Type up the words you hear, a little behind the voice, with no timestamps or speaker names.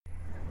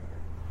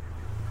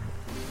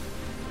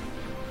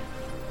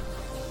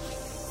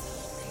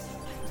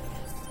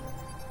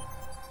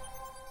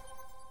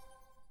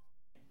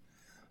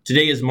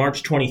Today is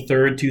March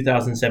 23rd,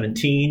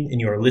 2017, and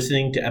you are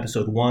listening to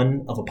episode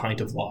 1 of A Pint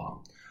of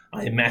Law.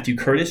 I am Matthew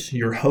Curtis,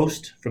 your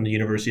host from the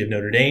University of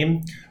Notre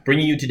Dame,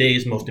 bringing you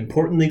today's most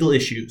important legal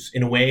issues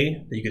in a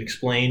way that you could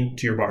explain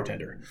to your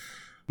bartender.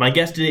 My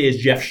guest today is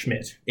Jeff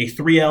Schmidt, a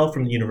 3L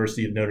from the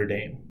University of Notre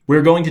Dame.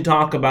 We're going to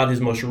talk about his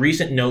most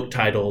recent note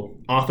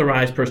titled,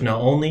 Authorized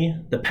Personnel Only,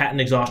 the Patent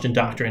Exhaustion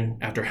Doctrine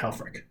after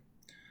Helfrich.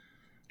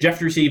 Jeff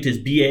received his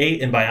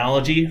BA in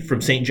biology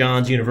from St.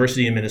 John's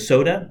University in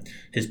Minnesota,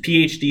 his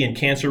PhD in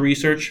cancer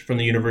research from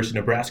the University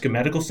of Nebraska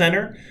Medical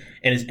Center,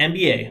 and his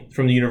MBA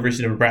from the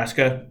University of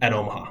Nebraska at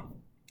Omaha.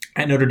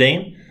 At Notre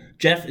Dame,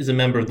 Jeff is a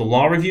member of the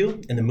Law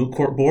Review and the Moot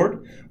Court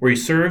Board, where he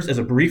serves as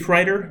a brief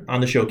writer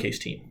on the Showcase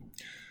team.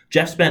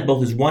 Jeff spent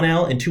both his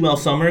 1L and 2L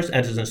summers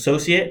as an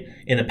associate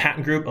in the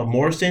patent group of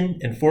Morrison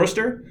and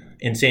Forster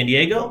in San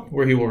Diego,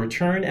 where he will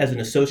return as an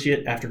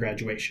associate after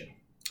graduation.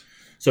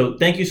 So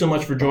thank you so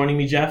much for joining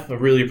me, Jeff. I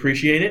really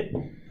appreciate it.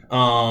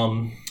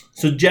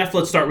 So Jeff,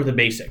 let's start with the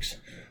basics.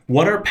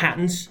 What are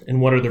patents and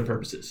what are their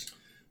purposes?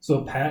 So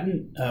a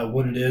patent,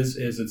 what it is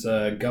it's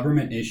a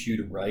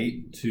government-issued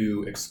right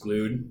to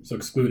exclude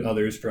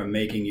others from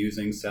making,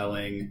 using,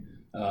 selling,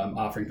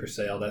 offering for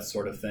sale, that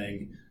sort of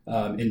thing,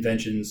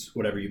 inventions,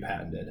 whatever you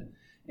patented.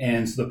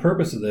 And so the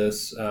purpose of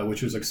this,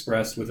 which was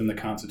expressed within the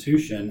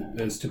Constitution,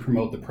 is to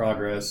promote the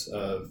progress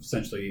of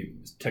essentially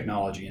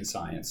technology and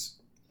science.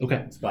 Okay.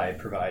 It's by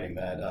providing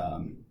that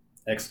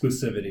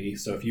exclusivity.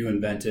 So if you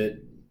invent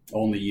it,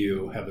 only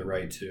you have the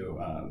right to,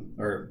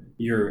 or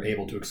you're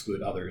able to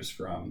exclude others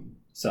from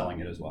selling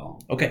it as well.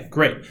 Okay,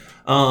 great.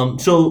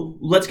 So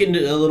let's get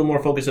into a little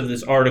more focus of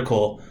this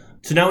article.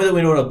 So now that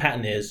we know what a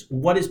patent is,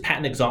 what is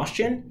patent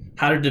exhaustion,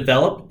 how to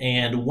develop,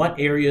 and what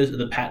areas of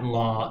the patent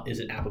law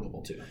is it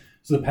applicable to?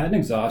 So the patent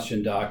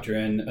exhaustion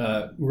doctrine,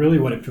 really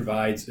what it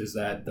provides is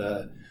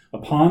that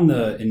upon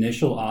the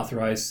initial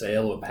authorized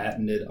sale of a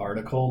patented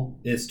article,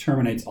 it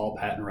terminates all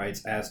patent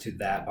rights as to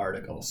that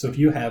article. So if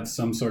you have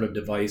some sort of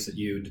device that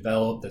you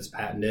develop that's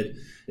patented,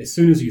 as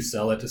soon as you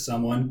sell it to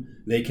someone,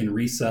 they can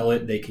resell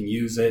it, they can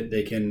use it,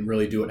 they can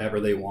really do whatever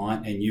they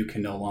want, and you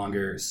can no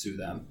longer sue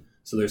them.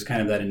 So there's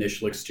kind of that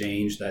initial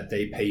exchange that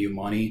they pay you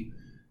money,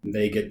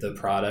 they get the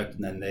product,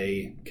 and then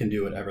they can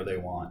do whatever they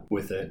want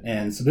with it.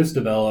 And so this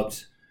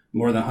developed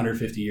more than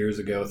 150 years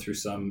ago through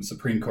some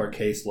Supreme Court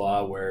case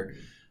law where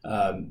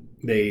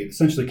they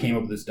essentially came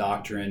up with this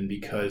doctrine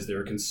because they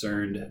were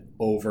concerned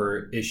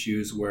over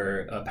issues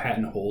where a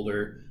patent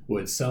holder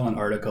would sell an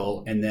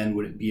article and then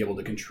would be able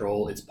to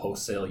control its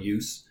post-sale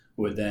use,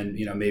 would then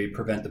maybe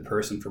prevent the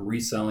person from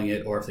reselling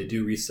it, or if they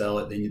do resell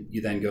it, then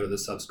you then go to the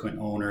subsequent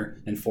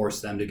owner and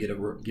force them to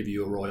give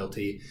you a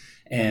royalty.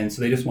 And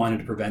so they just wanted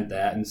to prevent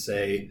that and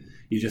say,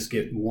 you just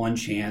get one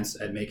chance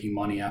at making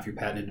money off your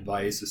patented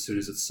device. As soon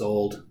as it's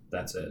sold,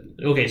 that's it.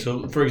 Okay,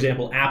 so for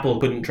example, Apple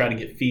couldn't try to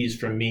get fees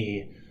from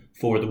me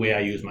for the way I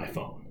use my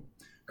phone.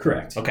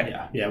 Correct. Okay.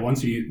 Yeah.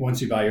 Once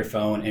you buy your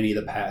phone, any of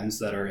the patents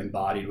that are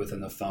embodied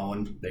within the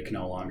phone, they can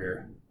no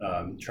longer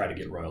try to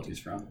get royalties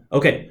from.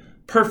 Okay,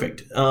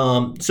 perfect.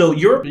 So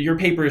your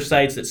paper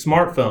cites that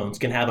smartphones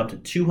can have up to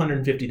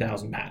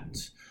 250,000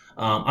 patents.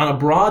 On a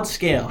broad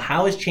scale,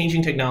 how has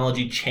changing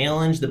technology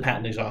challenged the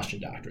patent exhaustion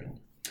doctrine?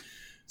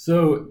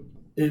 So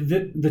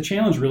the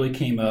challenge really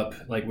came up,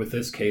 like with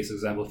this case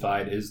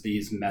exemplified, is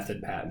these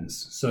method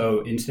patents.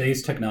 So in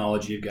today's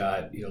technology, you've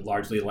got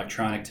largely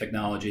electronic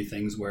technology,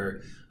 things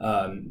where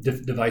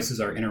devices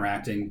are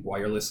interacting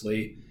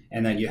wirelessly,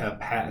 and then you have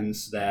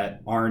patents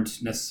that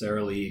aren't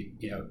necessarily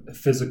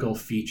physical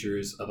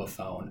features of a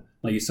phone.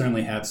 Like you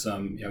certainly have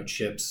some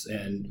chips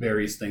and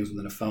various things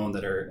within a phone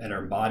that are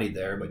embodied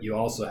there, but you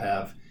also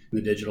have in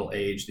the digital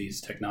age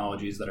these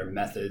technologies that are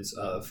methods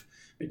of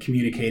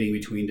communicating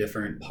between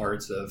different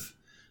parts of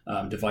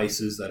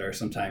devices that are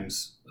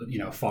sometimes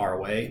far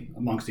away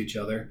amongst each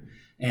other.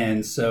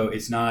 And so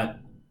it's not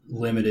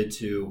limited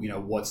to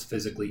what's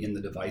physically in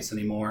the device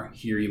anymore.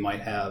 Here you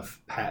might have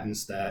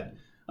patents that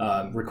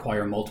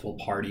require multiple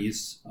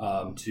parties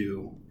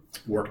to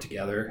work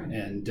together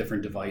in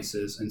different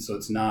devices, and so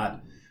it's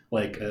not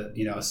like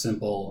a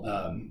simple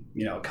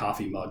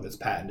coffee mug that's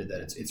patented,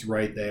 that it's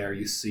right there,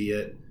 you see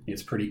it,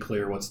 it's pretty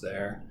clear what's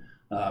there.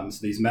 So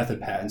these method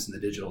patents in the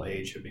digital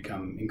age have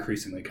become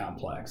increasingly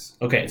complex.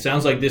 Okay, it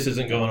sounds like this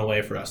isn't going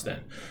away for us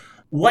then.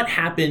 What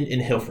happened in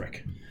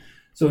Helfrich?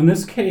 So in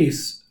this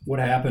case, what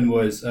happened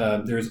was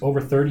there's over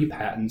 30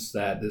 patents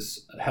that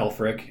this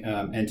Helfrich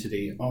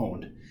entity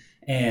owned.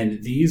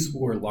 And these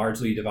were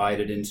largely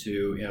divided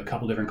into a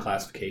couple different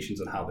classifications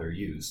on how they're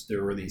used.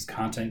 There were these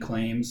content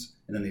claims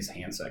and then these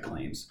handset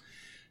claims.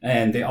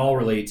 And they all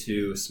relate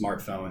to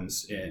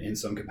smartphones in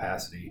some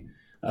capacity.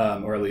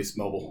 Or at least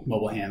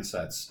mobile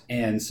handsets.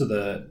 And so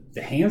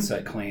the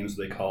handset claims,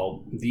 they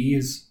call,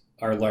 these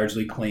are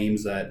largely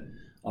claims that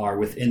are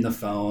within the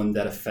phone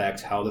that affect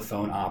how the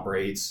phone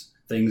operates,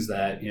 things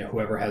that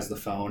whoever has the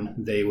phone,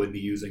 they would be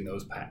using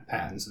those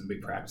patents and be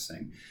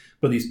practicing.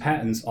 But these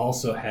patents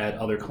also had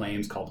other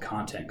claims called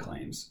content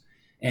claims.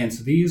 And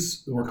so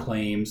these were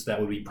claims that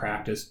would be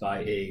practiced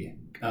by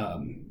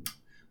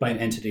by an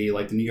entity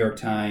like the New York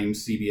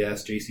Times,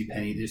 CBS,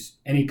 JCPenney, there's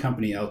any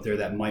company out there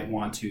that might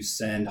want to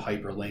send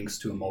hyperlinks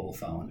to a mobile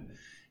phone.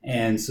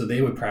 And so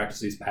they would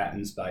practice these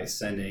patents by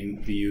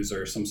sending the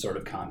user some sort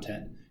of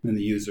content, and then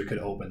the user could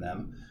open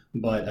them.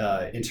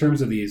 But in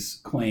terms of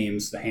these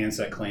claims, the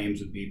handset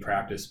claims would be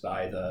practiced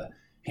by the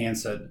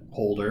handset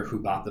holder who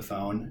bought the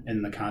phone,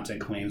 and the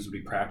content claims would be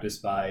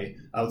practiced by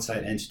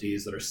outside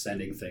entities that are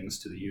sending things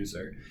to the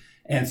user.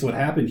 And so what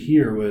happened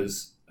here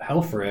was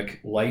Helfrich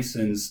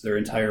licensed their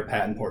entire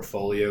patent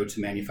portfolio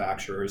to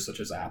manufacturers such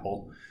as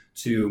Apple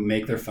to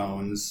make their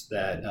phones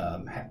that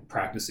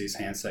practice these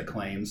handset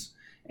claims,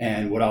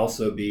 and would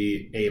also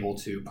be able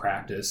to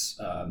practice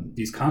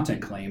these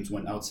content claims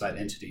when outside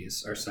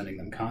entities are sending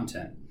them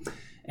content.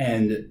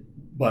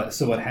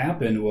 So what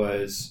happened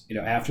was,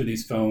 after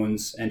these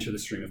phones enter the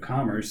stream of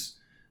commerce,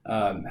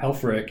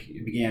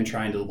 Helfrich began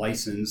trying to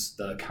license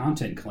the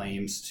content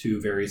claims to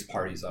various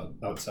parties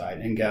outside,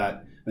 and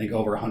got, I think,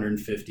 over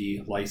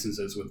 150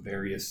 licenses with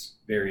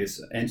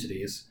various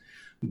entities.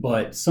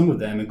 But some of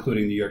them,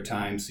 including New York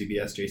Times,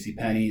 CBS,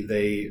 JCPenney,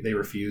 they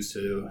refused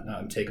to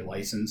take a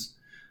license.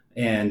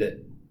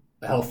 And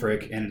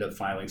Helfrich ended up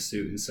filing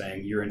suit and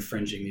saying, you're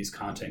infringing these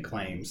content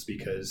claims,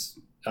 because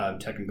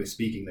technically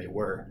speaking, they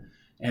were.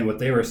 And what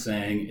they were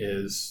saying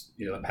is,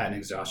 the patent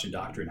exhaustion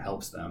doctrine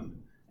helps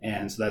them.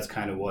 And so that's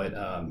kind of what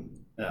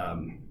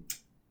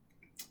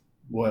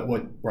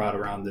brought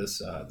around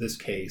this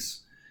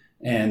case.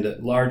 And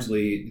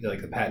largely,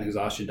 like the patent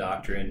exhaustion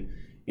doctrine,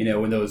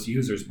 when those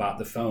users bought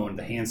the phone,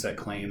 the handset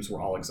claims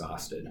were all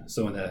exhausted.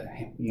 So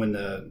when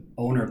the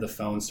owner of the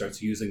phone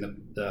starts using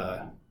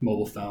the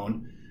mobile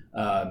phone,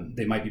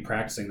 they might be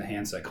practicing the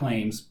handset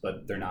claims,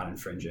 but they're not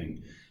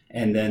infringing.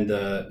 And then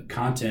the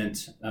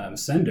content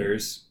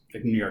senders,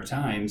 like New York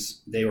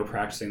Times, they were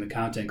practicing the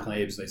content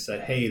claims. They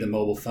said, hey, the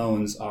mobile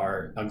phones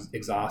are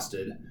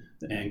exhausted,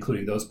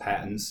 including those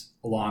patents,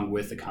 along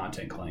with the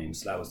content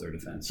claims. That was their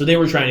defense. So they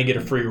were trying to get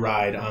a free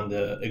ride on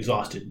the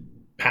exhausted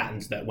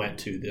patents that went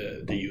to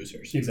the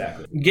users.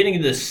 Exactly. Getting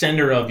to the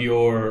center of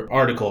your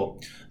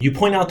article, you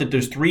point out that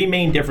there's three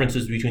main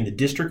differences between the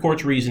district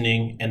court's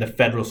reasoning and the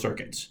federal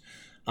circuit's.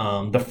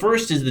 The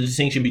first is the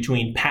distinction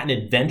between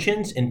patented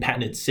inventions and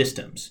patented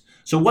systems.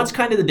 So what's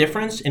kind of the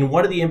difference, and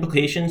what are the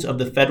implications of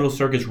the Federal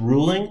Circuit's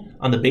ruling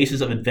on the basis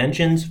of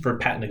inventions for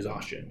patent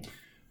exhaustion?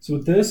 So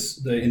with this,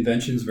 the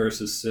inventions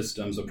versus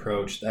systems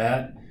approach,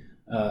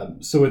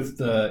 so with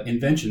the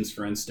inventions,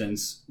 for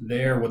instance,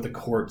 what the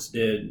courts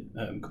did,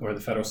 or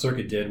the Federal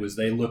Circuit did, was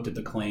they looked at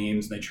the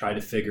claims and they tried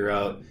to figure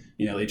out,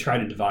 they tried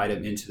to divide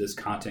them into this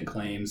content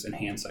claims and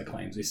handset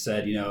claims. They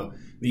said,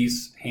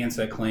 these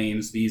handset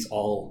claims, these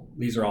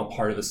are all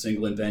part of a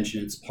single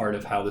invention. It's part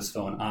of how this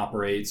phone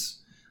operates.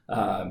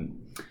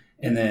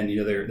 And then,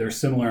 they're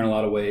similar in a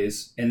lot of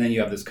ways. And then you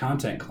have this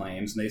content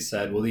claims, and they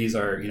said, well, these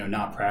are,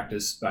 not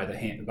practiced by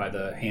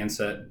the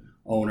handset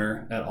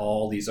owner at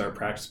all. These are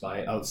practiced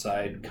by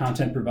outside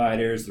content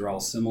providers. They're all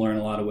similar in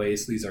a lot of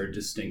ways. These are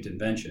distinct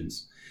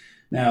inventions.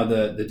 Now,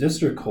 the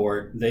district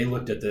court, they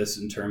looked at this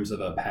in terms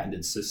of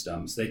patented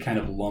systems. They kind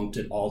of lumped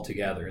it all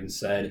together and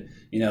said,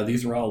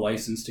 these were all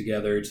licensed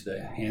together to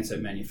the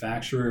handset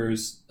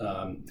manufacturers.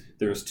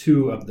 There's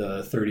 2 of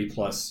the 30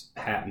 plus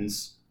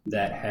patents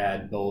that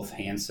had both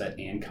handset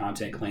and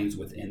content claims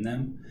within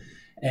them.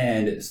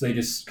 And so they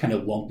just kind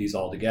of lumped these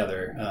all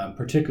together,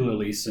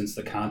 particularly since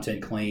the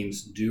content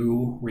claims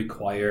do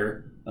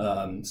require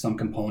some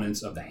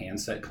components of the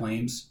handset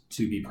claims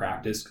to be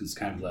practiced, because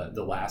kind of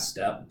the last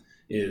step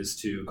is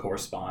to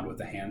correspond with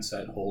the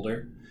handset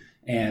holder.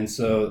 And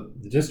so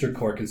the district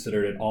court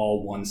considered it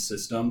all one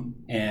system.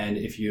 And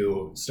if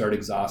you start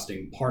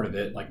exhausting part of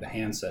it, like the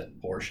handset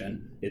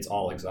portion, it's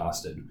all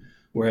exhausted.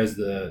 Whereas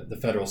the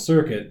Federal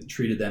Circuit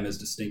treated them as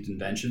distinct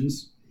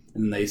inventions.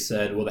 And they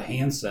said, well, the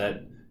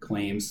handset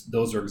claims,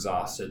 those are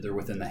exhausted. They're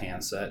within the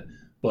handset.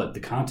 But the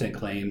content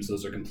claims,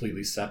 those are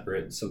completely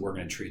separate. So we're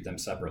going to treat them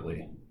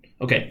separately.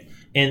 Okay.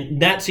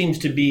 And that seems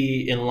to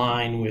be in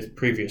line with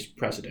previous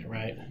precedent,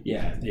 right?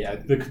 Yeah.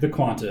 The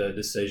Quanta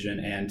decision,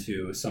 and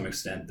to some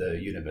extent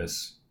the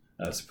Univis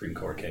Supreme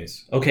Court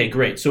case. Okay,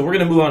 great. So we're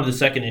going to move on to the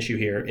second issue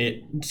here.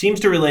 It seems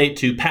to relate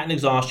to patent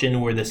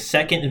exhaustion, where the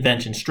second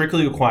invention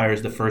strictly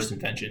requires the first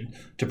invention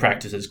to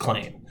practice its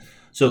claim.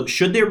 So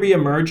should there be a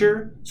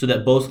merger so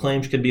that both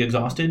claims could be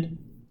exhausted?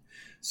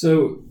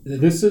 So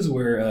this is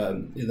where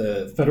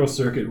the Federal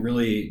Circuit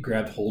really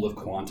grabbed hold of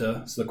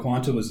Quanta. So the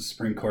Quanta was a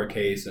Supreme Court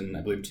case in,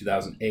 I believe,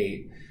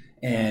 2008.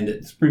 And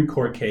the Supreme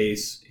Court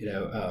case,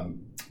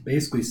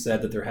 basically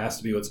said that there has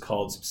to be what's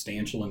called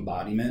substantial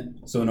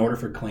embodiment. So in order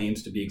for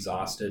claims to be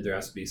exhausted, there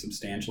has to be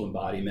substantial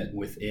embodiment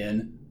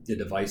within the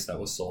device that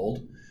was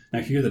sold. Now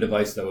here, the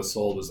device that was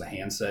sold was the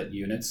handset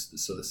units,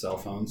 so the cell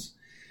phones.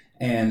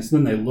 And so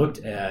then they looked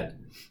at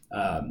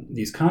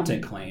these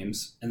content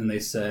claims, and then they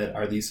said,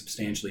 are these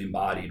substantially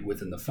embodied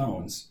within the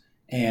phones?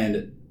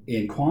 And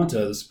in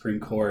Quanta, the Supreme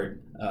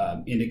Court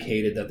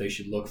indicated that they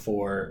should look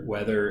for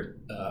whether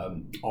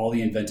all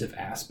the inventive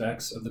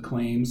aspects of the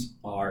claims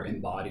are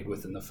embodied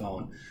within the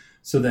phone.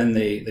 So then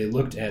they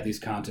looked at these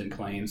content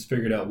claims,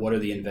 figured out what are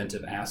the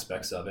inventive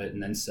aspects of it,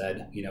 and then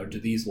said, do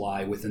these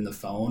lie within the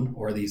phone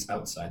or are these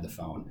outside the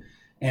phone?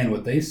 And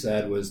what they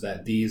said was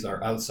that these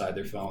are outside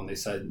their phone. They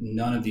said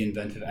none of the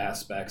inventive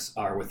aspects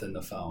are within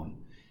the phone.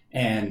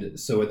 And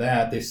so with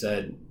that, they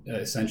said,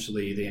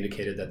 essentially, they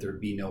indicated that there would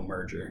be no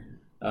merger.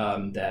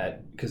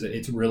 Because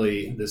it's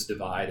really, this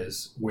divide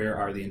is where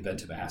are the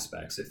inventive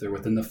aspects? If they're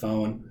within the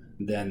phone,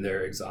 then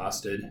they're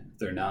exhausted. If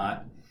they're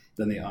not,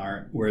 then they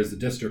aren't. Whereas the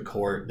district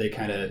court, they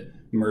kind of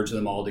merged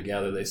them all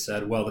together. They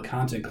said, well, the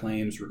content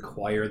claims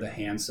require the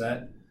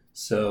handset,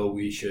 so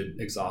we should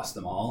exhaust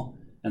them all.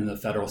 And the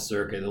Federal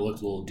Circuit, they looked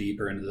a little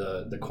deeper into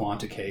the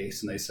Quanta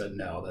case, and they said,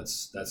 no,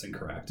 that's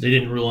incorrect. They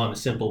didn't rule on a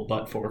simple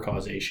but-for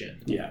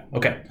causation. Yeah.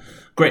 Okay,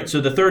 great.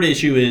 So the third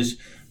issue is,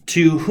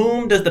 to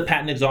whom does the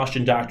patent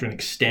exhaustion doctrine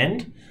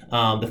extend?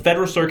 The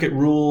Federal Circuit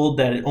ruled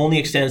that it only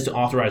extends to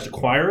authorized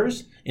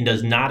acquirers and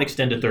does not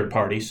extend to third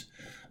parties,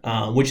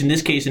 which in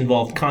this case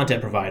involved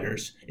content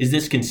providers. Is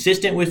this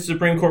consistent with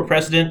Supreme Court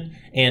precedent?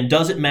 And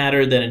does it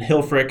matter that in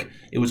Hilfrich,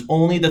 it was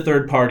only the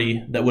third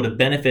party that would have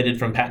benefited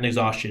from patent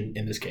exhaustion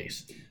in this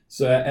case?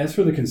 So as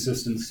for the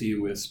consistency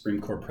with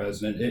Supreme Court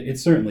precedent, it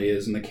certainly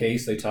is. In the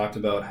case, they talked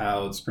about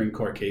how Supreme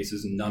Court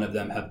cases, none of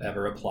them have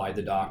ever applied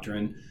the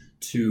doctrine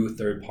to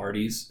third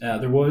parties.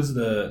 There was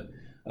the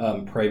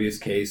previous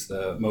case,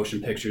 the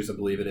motion pictures, I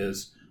believe it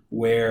is,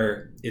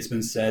 where it's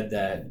been said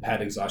that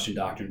patent exhaustion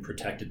doctrine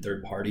protected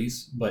third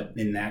parties. But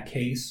in that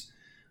case,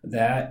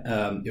 that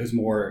it was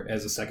more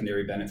as a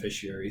secondary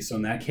beneficiary. So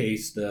in that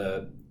case,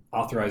 the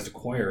authorized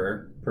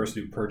acquirer,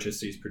 person who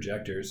purchased these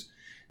projectors,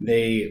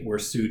 they were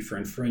sued for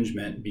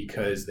infringement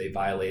because they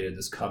violated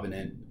this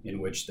covenant in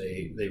which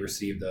they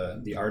received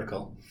the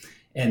article.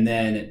 And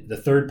then the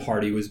third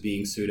party was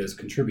being sued as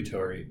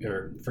contributory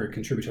or for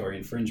contributory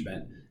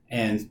infringement.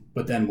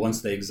 But then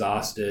once they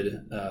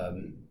exhausted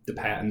the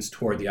patents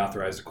toward the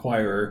authorized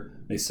acquirer,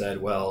 they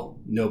said, well,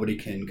 nobody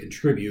can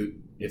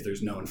contribute if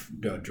there's no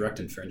direct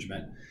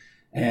infringement.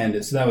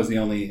 And so that was the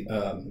only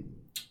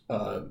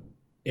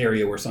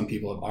area where some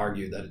people have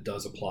argued that it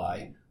does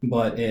apply.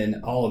 But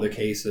in all of the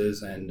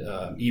cases, and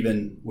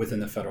even within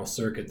the Federal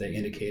Circuit, they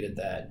indicated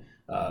that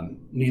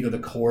neither the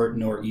court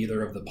nor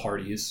either of the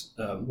parties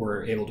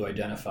were able to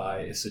identify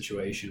a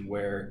situation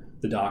where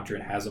the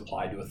doctrine has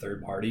applied to a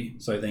third party.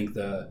 So I think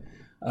the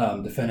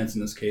defendants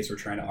in this case were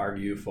trying to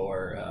argue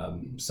for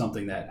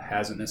something that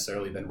hasn't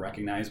necessarily been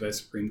recognized by the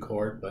Supreme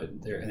Court, but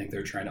I think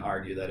they're trying to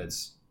argue that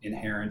it's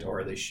inherent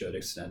or they should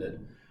extend it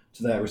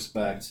to that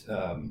respect.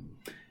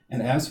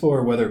 And as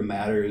for whether it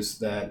matters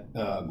that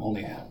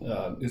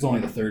it was only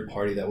the third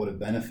party that would have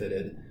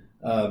benefited,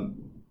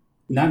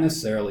 not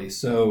necessarily.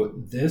 So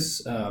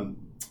this,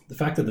 the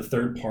fact that the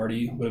third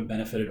party would have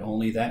benefited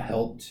only, that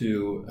helped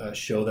to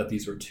show that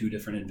these were two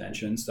different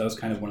inventions. That was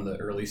kind of one of the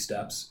early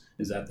steps,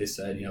 is that they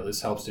said,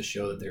 this helps to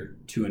show that they're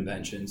two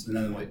inventions. And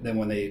then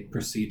when they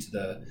proceed to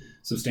the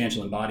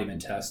substantial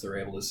embodiment test, they're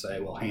able to say,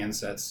 well,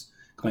 handsets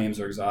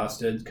claims are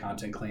exhausted,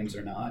 content claims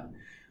are not.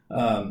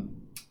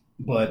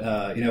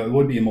 But it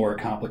would be a more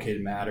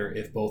complicated matter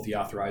if both the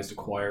authorized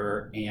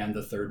acquirer and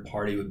the third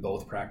party would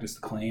both practice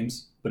the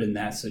claims. But in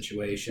that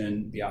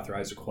situation, the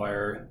authorized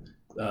acquirer,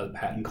 the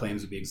patent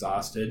claims would be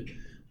exhausted.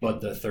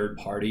 But the third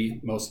party,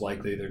 most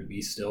likely there'd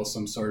be still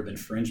some sort of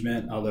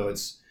infringement, although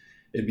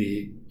it'd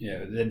be,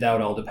 that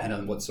would all depend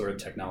on what sort of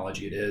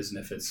technology it is. And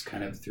if it's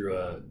kind of through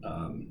a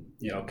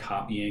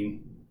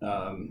copying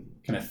kind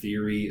of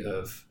theory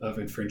of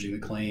infringing the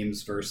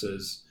claims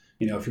versus,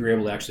 if you're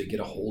able to actually get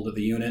a hold of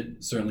the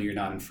unit, certainly you're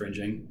not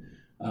infringing.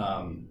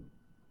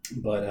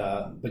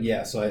 But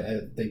yeah, so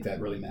I think that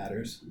really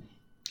matters.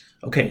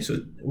 Okay, so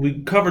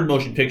we covered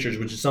motion pictures,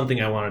 which is something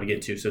I wanted to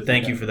get to, so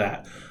thank you for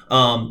that.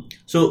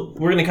 So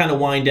we're going to kind of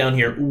wind down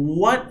here.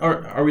 What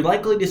are we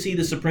likely to see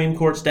the Supreme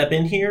Court step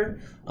in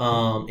here?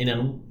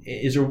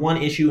 Is there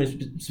one issue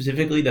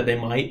specifically that they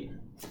might?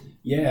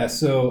 Yeah,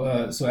 so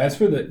as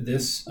for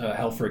this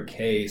Helfrich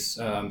case,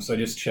 so I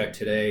just checked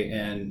today,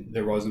 and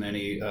there wasn't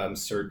any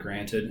cert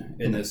granted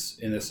in this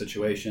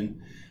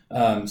situation.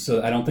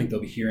 So I don't think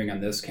they'll be hearing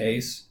on this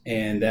case,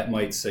 and that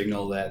might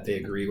signal that they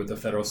agree with the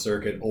Federal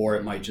Circuit, or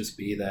it might just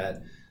be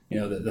that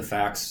the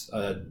facts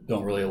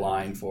don't really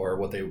align for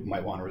what they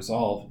might want to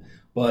resolve.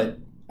 But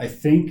I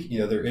think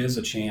there is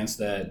a chance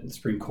that the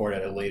Supreme Court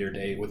at a later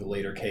date with a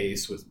later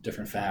case with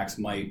different facts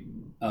might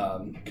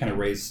kind of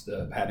raise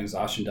the patent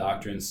exhaustion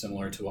doctrine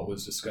similar to what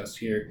was discussed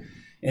here.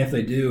 And if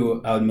they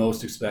do, I would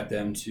most expect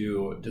them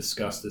to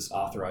discuss this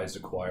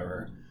authorized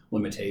acquirer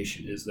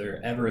limitation. Is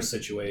there ever a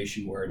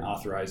situation where an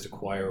authorized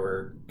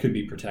acquirer could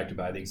be protected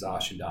by the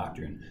exhaustion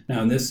doctrine?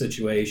 Now, in this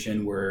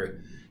situation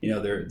where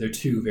they're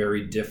two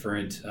very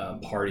different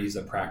parties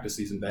that practice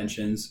these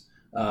inventions,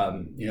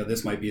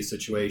 this might be a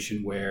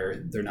situation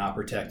where they're not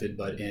protected,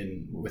 but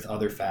with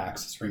other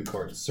facts, the Supreme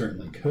Court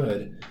certainly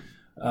could.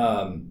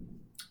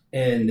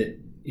 And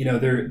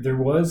there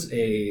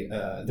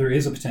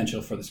is a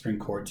potential for the Supreme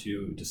Court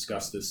to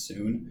discuss this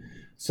soon.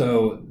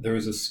 So there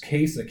was this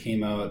case that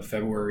came out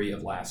February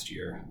of last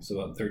year, so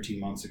about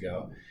 13 months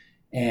ago,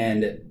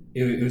 and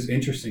it was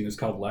interesting. It was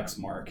called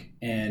Lexmark,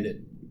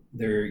 and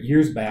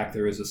years back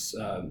there was this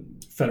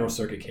Federal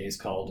Circuit case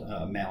called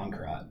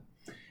Mallinckrodt,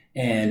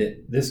 and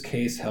this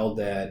case held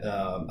that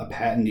a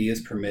patentee is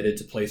permitted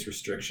to place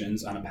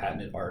restrictions on a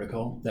patented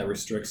article that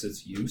restricts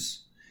its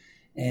use,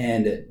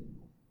 and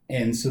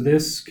so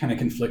this kind of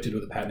conflicted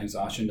with the patent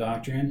exhaustion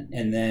doctrine.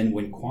 And then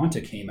when Quanta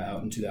came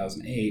out in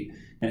 2008,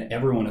 and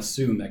everyone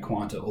assumed that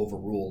Quanta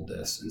overruled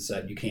this and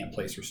said you can't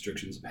place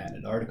restrictions on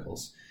patented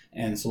articles.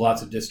 And so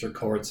lots of district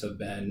courts have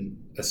been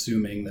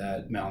assuming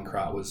that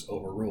Mallinckrodt was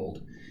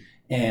overruled.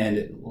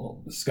 And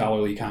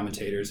scholarly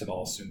commentators have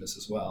all assumed this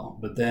as well.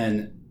 But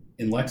then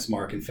in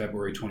Lexmark in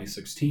February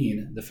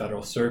 2016, the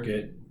Federal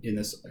Circuit in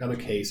this other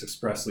case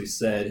expressly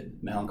said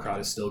Mallinckrodt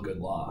is still good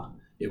law.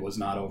 It was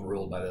not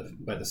overruled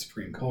by the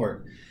Supreme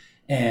Court.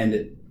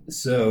 And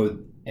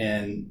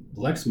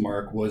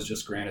Lexmark was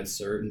just granted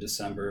cert in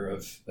December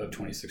of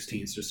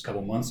 2016, so just a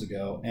couple months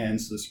ago. And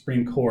so the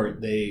Supreme Court,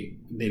 they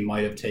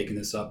might have taken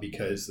this up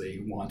because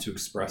they want to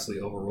expressly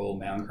overrule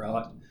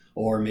Mallinckrodt,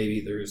 or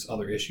maybe there's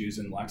other issues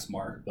in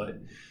Lexmark.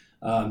 But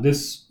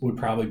this would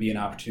probably be an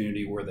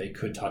opportunity where they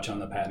could touch on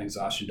the patent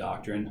exhaustion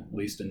doctrine, at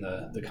least in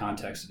the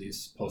context of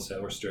these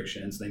post-sale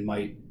restrictions. They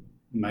might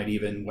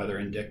even, whether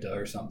in dicta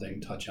or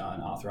something, touch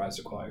on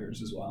authorized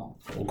acquirers as well.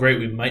 Well, great.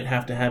 We might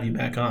have to have you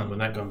back on when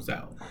that comes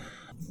out.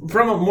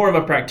 From more of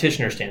a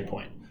practitioner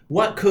standpoint,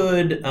 what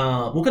could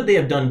they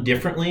have done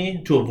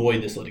differently to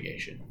avoid this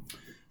litigation?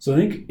 So I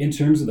think in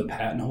terms of the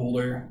patent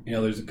holder,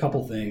 there's a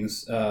couple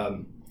things.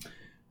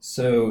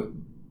 So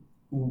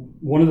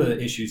one of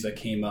the issues that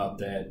came up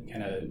that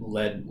kind of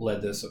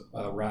led this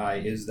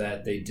awry is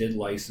that they did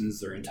license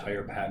their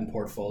entire patent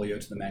portfolio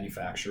to the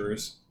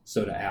manufacturers.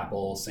 So to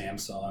Apple,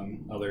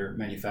 Samsung, other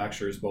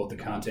manufacturers, both the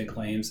content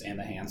claims and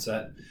the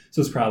handset.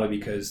 So it's probably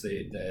because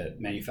the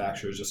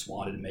manufacturers just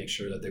wanted to make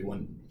sure that they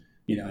wouldn't,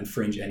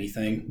 infringe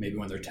anything. Maybe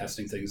when they're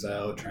testing things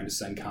out, trying to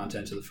send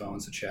content to the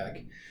phones to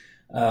check.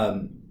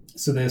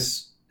 So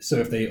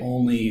if they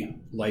only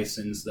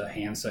license the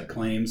handset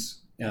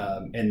claims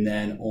and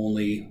then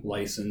only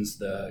license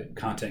the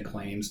content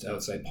claims to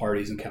outside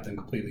parties and kept them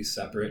completely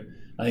separate,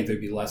 I think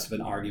there'd be less of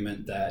an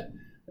argument that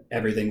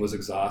everything was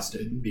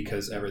exhausted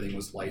because everything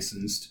was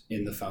licensed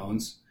in the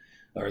phones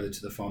or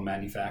to the phone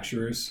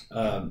manufacturers.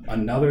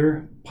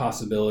 Another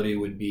possibility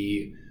would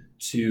be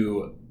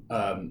to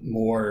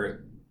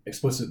more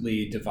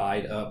explicitly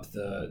divide up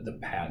the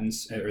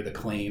patents or the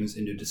claims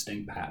into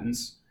distinct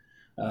patents.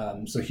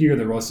 So here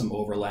there was some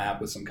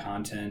overlap with some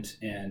content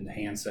and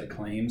handset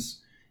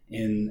claims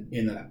in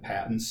the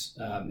patents.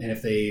 And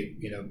if they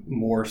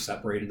more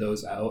separated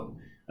those out,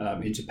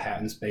 into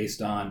patents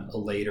based on a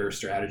later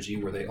strategy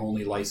where they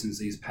only license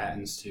these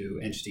patents to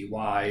entity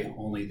Y,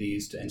 only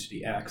these to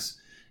entity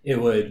X, it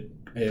would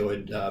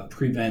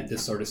prevent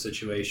this sort of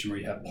situation where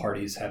you have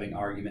parties having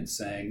arguments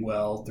saying,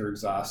 well, they're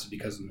exhausted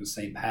because of the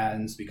same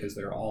patents, because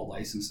they're all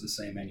licensed to the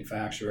same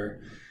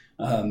manufacturer.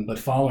 But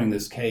following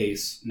this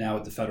case, now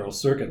with the Federal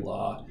Circuit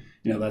law,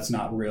 that's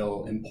not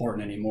real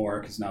important anymore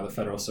because now the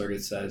Federal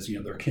Circuit says,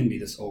 there can be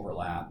this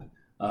overlap.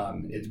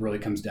 It really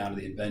comes down to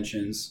the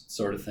inventions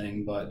sort of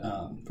thing. But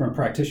from a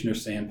practitioner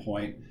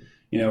standpoint,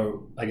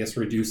 I guess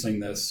reducing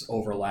this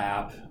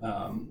overlap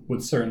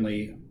would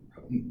certainly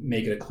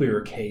make it a clearer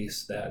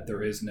case that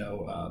there is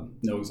no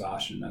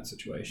exhaustion in that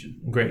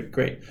situation. Great.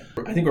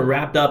 I think we're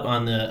wrapped up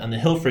on the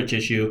Hilfrich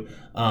issue.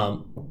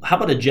 How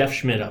about a Jeff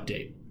Schmidt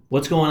update?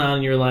 What's going on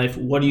in your life?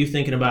 What are you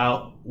thinking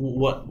about?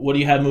 What do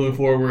you have moving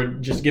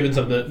forward? Just give us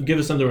something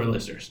to our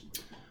listeners.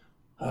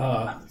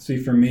 See,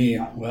 for me,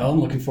 well, I'm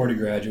looking forward to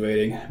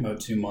graduating about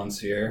 2 months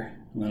here.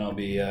 And then I'll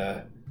be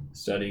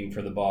studying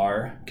for the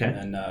bar. Okay.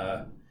 And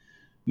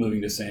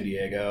moving to San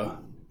Diego,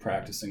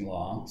 practicing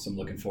law. So I'm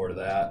looking forward to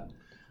that.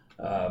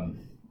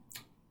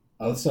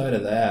 Outside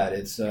of that,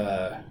 it's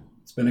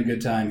been a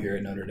good time here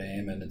at Notre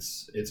Dame, and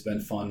it's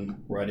been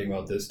fun writing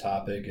about this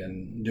topic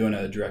and doing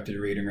a directed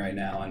reading right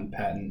now on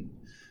patent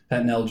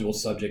eligible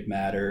subject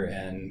matter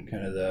and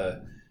kind of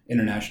the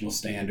international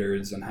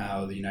standards and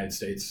how the United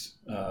States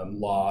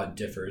law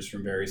differs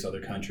from various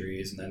other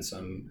countries, and then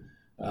some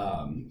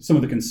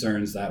of the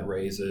concerns that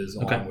raises,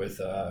 along with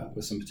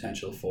some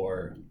potential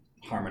for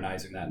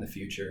harmonizing that in the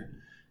future.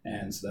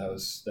 And so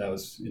that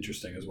was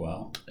interesting as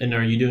well. And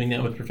are you doing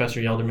that with Professor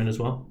Yelderman as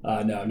well?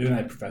 No, I'm doing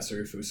that with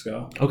Professor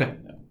Fusco. Okay.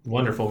 Yeah.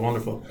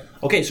 Wonderful.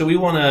 Okay, so we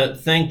want to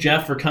thank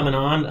Jeff for coming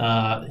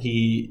on.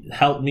 He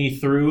helped me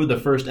through the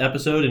first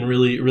episode and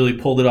really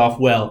pulled it off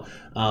well.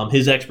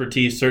 His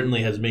expertise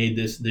certainly has made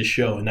this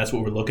show, and that's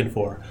what we're looking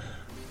for.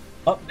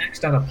 Up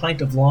next on A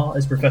Pint of Law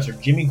is Professor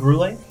Jimmy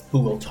Gruley, who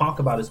will talk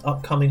about his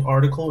upcoming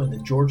article in the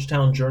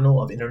Georgetown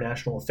Journal of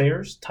International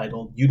Affairs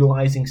titled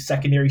Utilizing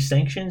Secondary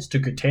Sanctions to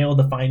Curtail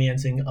the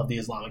Financing of the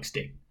Islamic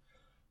State.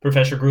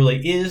 Professor Gruley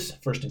is,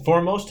 first and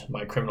foremost,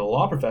 my criminal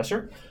law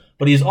professor,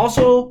 but he is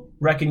also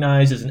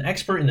recognized as an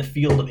expert in the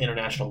field of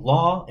international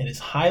law and is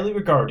highly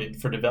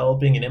regarded for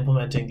developing and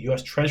implementing the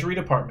U.S. Treasury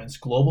Department's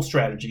global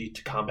strategy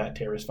to combat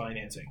terrorist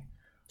financing.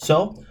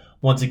 So,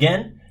 once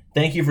again,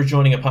 thank you for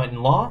joining A Pint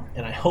in Law,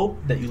 and I hope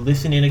that you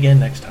listen in again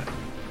next time.